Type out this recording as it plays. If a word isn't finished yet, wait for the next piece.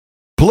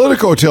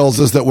Politico tells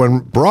us that when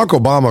Barack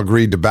Obama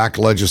agreed to back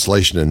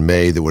legislation in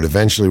May that would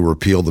eventually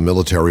repeal the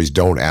military's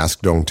don't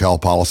ask, don't tell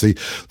policy,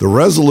 the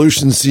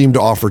resolution seemed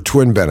to offer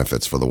twin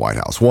benefits for the White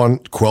House. One,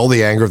 quell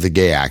the anger of the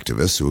gay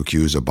activists who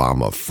accuse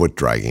Obama of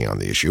foot-dragging on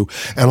the issue,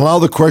 and allow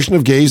the question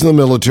of gays in the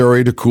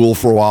military to cool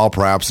for a while,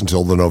 perhaps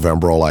until the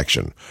November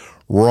election.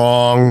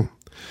 Wrong.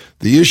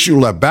 The issue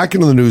leapt back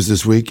into the news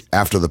this week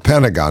after the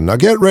Pentagon. Now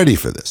get ready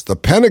for this. The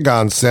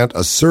Pentagon sent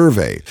a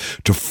survey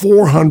to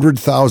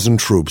 400,000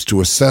 troops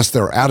to assess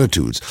their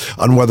attitudes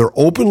on whether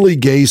openly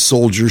gay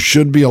soldiers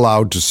should be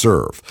allowed to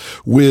serve,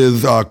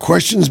 with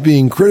questions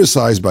being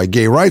criticized by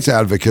gay rights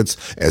advocates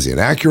as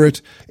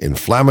inaccurate,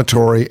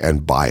 inflammatory,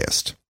 and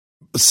biased.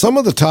 Some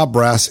of the top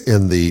brass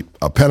in the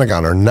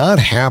Pentagon are not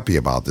happy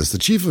about this. The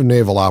Chief of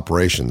Naval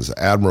Operations,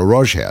 Admiral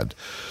Rojhead,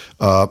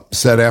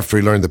 said after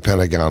he learned the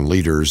Pentagon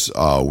leaders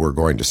were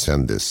going to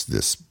send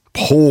this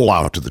poll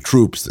out to the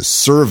troops, this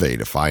survey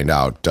to find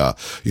out,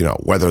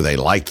 whether they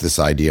liked this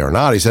idea or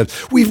not. He said,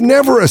 we've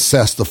never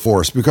assessed the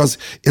force because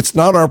it's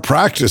not our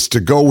practice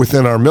to go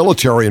within our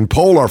military and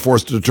poll our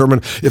force to determine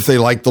if they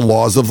like the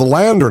laws of the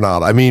land or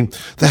not. I mean,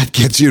 that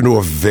gets you into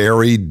a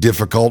very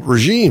difficult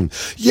regime.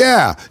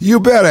 Yeah, you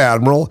bet,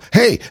 Admiral.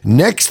 Hey,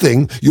 next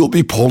thing, you'll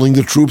be polling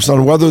the troops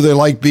on whether they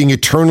like being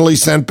eternally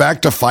sent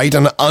back to fight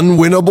an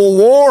unwinnable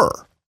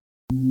war.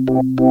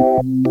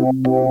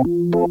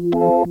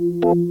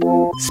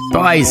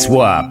 Spy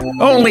Swap,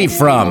 only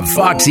from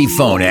Foxy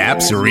Phone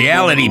Apps, a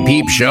reality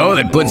peep show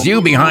that puts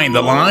you behind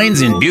the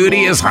lines in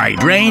beauteous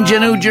Hydrangea,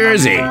 New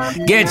Jersey.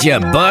 Get your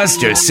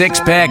bust or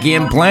six-pack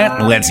implant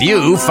and lets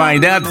you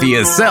find out for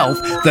yourself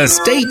the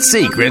state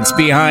secrets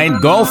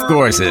behind golf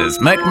courses,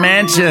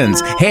 McMansions,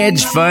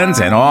 hedge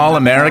funds, and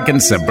all-American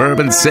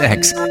suburban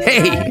sex.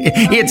 Hey,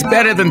 it's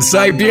better than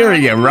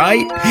Siberia,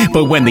 right?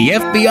 But when the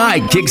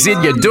FBI kicks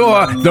in your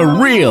door,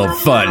 the real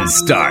fun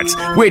starts.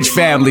 Which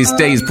family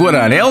stays put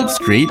on Elm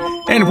Street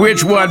and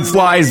which one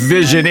flies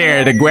Vision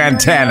Air to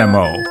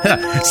Guantanamo?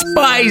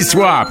 Spy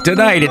Swap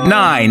tonight at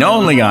 9,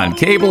 only on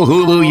cable,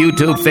 Hulu,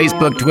 YouTube,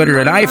 Facebook, Twitter,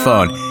 and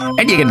iPhone.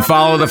 And you can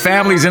follow the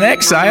families in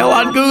exile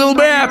on Google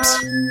Maps.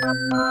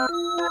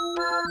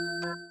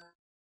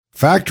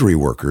 Factory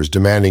workers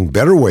demanding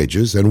better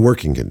wages and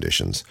working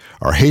conditions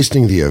are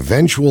hastening the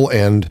eventual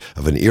end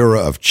of an era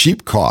of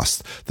cheap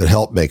costs that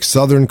helped make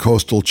southern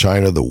coastal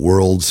China the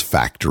world's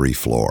factory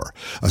floor.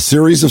 A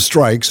series of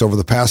strikes over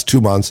the past 2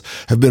 months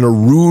have been a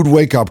rude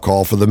wake-up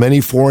call for the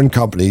many foreign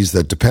companies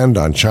that depend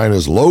on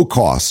China's low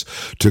costs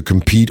to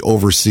compete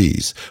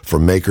overseas,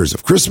 from makers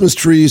of Christmas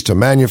trees to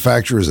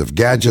manufacturers of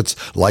gadgets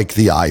like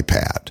the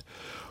iPad.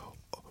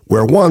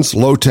 Where once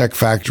low-tech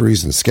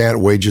factories and scant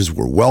wages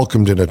were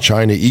welcomed into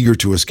China eager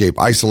to escape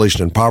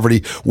isolation and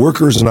poverty,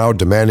 workers are now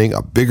demanding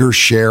a bigger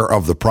share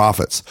of the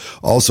profits.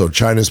 Also,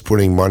 China's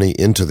putting money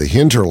into the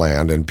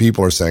hinterland, and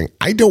people are saying,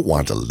 I don't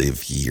want to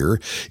live here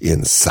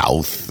in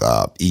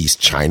East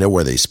China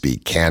where they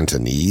speak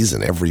Cantonese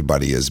and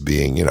everybody is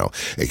being,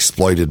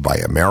 exploited by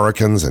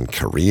Americans and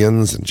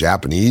Koreans and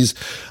Japanese.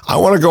 I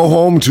want to go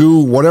home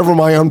to whatever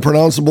my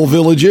unpronounceable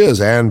village is,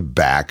 and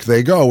back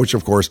they go, which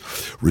of course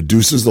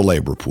reduces the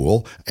labor pool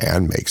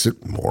and makes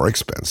it more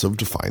expensive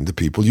to find the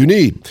people you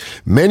need.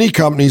 Many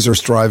companies are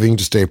striving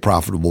to stay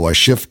profitable by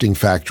shifting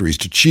factories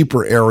to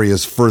cheaper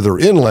areas further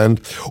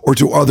inland or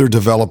to other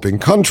developing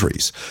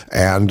countries.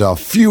 And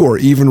few are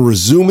even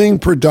resuming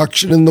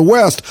production in the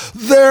West.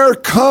 They're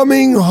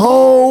coming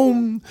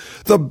home.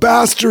 The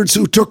bastards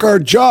who took our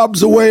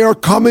jobs away are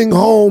coming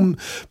home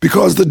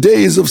because the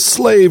days of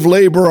slave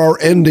labor are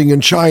ending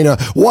in China.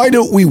 Why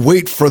don't we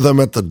wait for them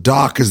at the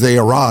dock as they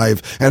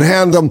arrive and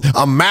hand them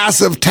a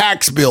massive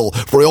tax bill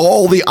for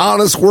all the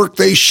honest work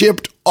they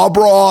shipped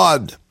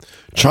abroad?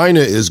 China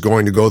is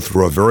going to go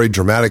through a very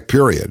dramatic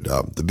period.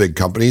 The big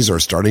companies are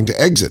starting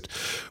to exit.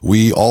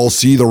 We all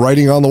see the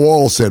writing on the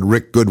wall, said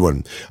Rick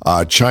Goodwin,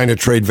 a China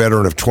trade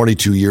veteran of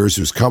 22 years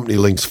whose company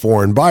links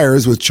foreign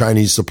buyers with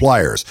Chinese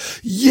suppliers.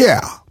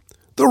 Yeah,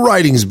 the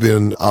writing's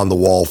been on the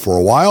wall for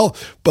a while,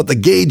 but the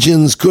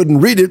Gaijins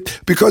couldn't read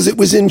it because it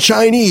was in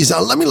Chinese.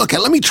 Now, let me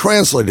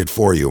translate it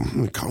for you.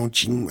 It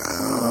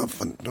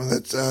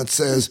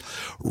says,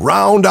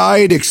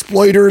 round-eyed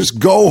exploiters,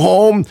 go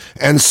home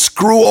and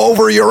screw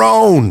over your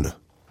own.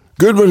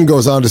 Goodwin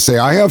goes on to say,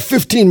 I have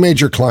 15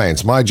 major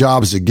clients. My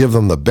job is to give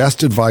them the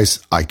best advice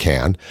I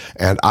can,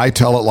 and I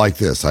tell it like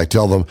this. I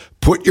tell them,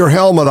 put your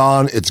helmet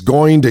on. It's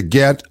going to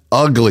get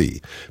ugly.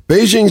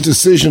 Beijing's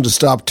decision to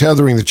stop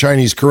tethering the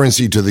Chinese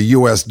currency to the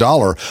U.S.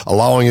 dollar,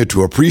 allowing it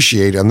to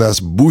appreciate and thus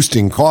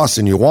boosting costs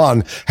in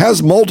yuan,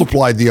 has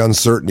multiplied the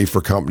uncertainty for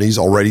companies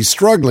already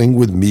struggling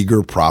with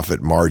meager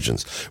profit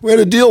margins. We had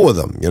to deal with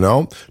them,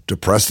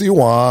 Depress the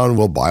yuan,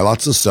 we'll buy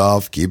lots of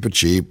stuff, keep it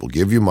cheap, we'll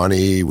give you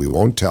money, we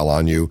won't tell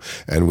on you,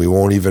 and we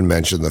won't even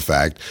mention the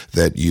fact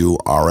that you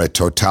are a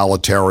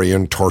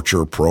totalitarian,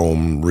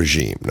 torture-prone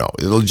regime. No,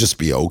 it'll just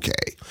be okay.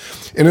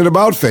 In an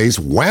about-face,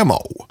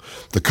 Whammo,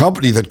 the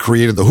company that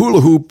created the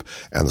hula hoop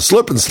and the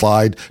slip and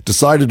slide,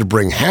 decided to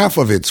bring half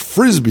of its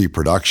Frisbee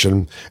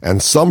production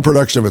and some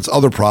production of its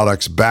other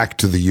products back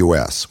to the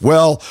U.S.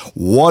 Well,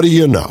 what do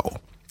you know?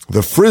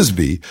 The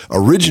Frisbee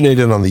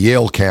originated on the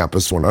Yale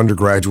campus when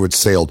undergraduates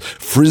sailed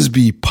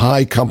Frisbee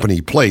Pie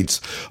Company plates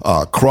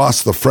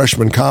across the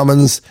freshman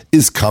commons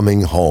is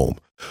coming home.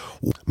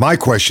 My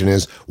question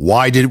is,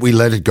 why did we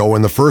let it go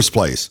in the first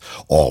place?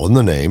 All in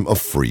the name of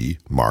free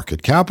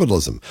market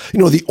capitalism. You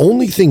know, the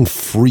only thing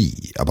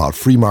free about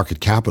free market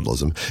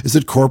capitalism is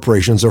that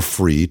corporations are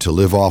free to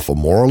live off a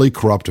morally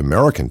corrupt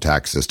American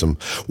tax system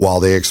while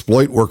they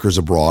exploit workers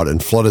abroad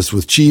and flood us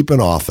with cheap and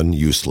often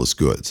useless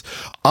goods.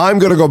 I'm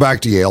going to go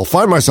back to Yale,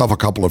 find myself a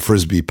couple of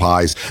Frisbee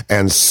pies,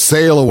 and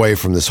sail away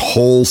from this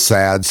whole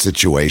sad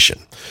situation.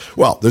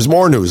 Well, there's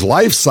more news.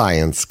 Life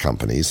science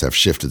companies have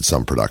shifted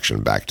some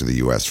production back to the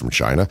U.S. from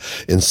China.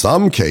 In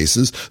some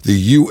cases, the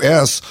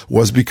U.S.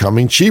 was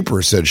becoming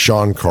cheaper, said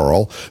Sean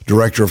Carl,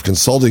 director of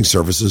consulting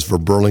services for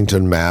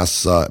Burlington,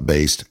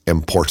 Mass-based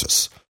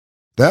Importus.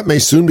 That may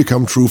soon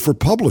become true for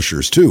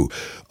publishers, too.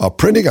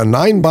 Printing a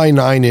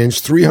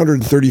 9-by-9-inch,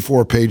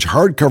 334-page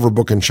hardcover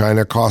book in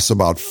China costs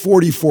about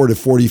 44 to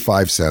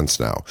 45 cents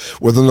now,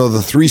 with another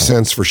 3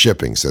 cents for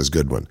shipping, says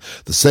Goodwin.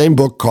 The same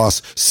book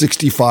costs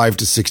 65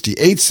 to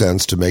 68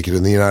 cents to make it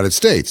in the United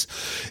States.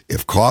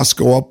 If costs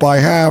go up by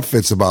half,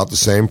 it's about the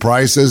same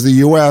price as the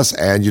U.S.,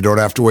 and you don't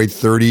have to wait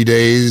 30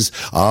 days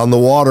on the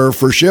water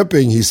for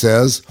shipping, he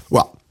says.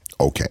 Well,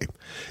 okay.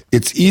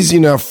 It's easy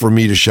enough for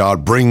me to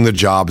shout, bring the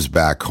jobs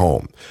back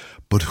home.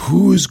 But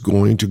who's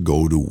going to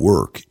go to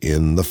work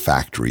in the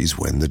factories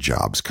when the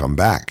jobs come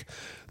back?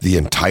 The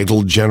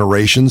entitled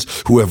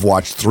generations who have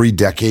watched 3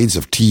 decades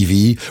of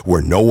TV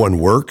where no one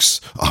works?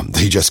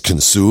 They just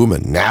consume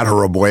and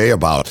natter away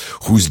about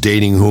who's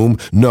dating whom?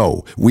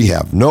 No, we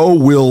have no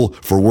will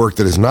for work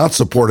that is not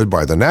supported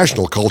by the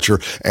national culture,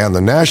 and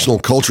the national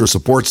culture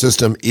support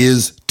system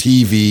is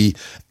TV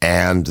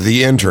and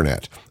the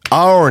internet.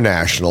 Our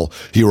national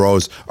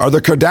heroes are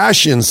the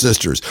Kardashian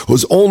sisters,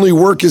 whose only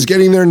work is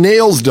getting their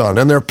nails done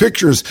and their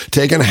pictures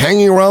taken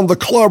hanging around the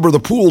club or the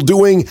pool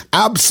doing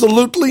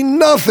absolutely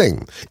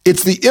nothing.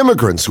 It's the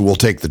immigrants who will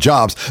take the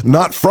jobs,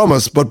 not from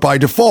us, but by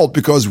default,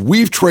 because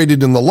we've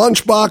traded in the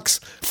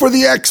lunchbox for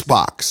the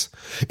Xbox.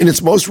 In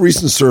its most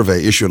recent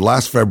survey issued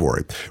last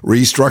February,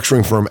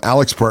 restructuring firm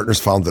Alex Partners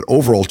found that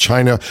overall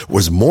China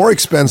was more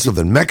expensive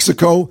than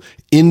Mexico,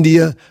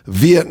 India,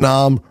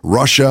 Vietnam,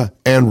 Russia,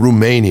 and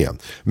Romania.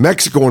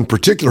 Mexico in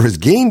particular has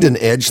gained an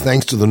edge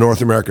thanks to the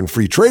North American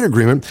Free Trade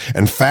Agreement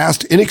and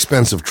fast,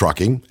 inexpensive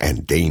trucking,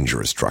 and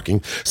dangerous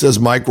trucking, says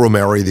Mike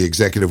Romeri, the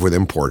executive with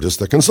Importus,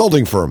 the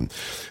consulting firm.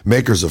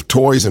 Makers of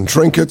toys and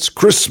trinkets,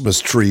 Christmas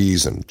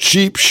trees, and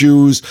cheap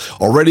shoes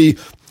already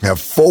have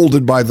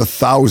folded by the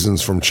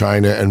thousands from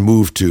China and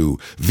moved to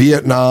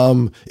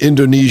Vietnam,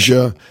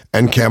 Indonesia,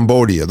 and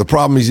Cambodia. The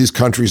problem is these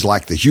countries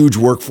lack the huge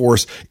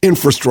workforce,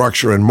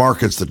 infrastructure, and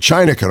markets that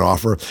China can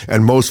offer,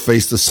 and most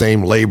face the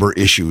same labor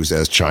issues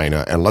as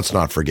China. And let's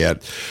not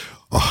forget,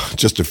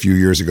 just a few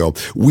years ago,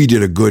 we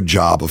did a good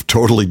job of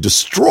totally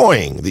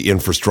destroying the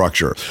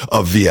infrastructure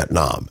of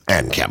Vietnam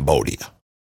and Cambodia.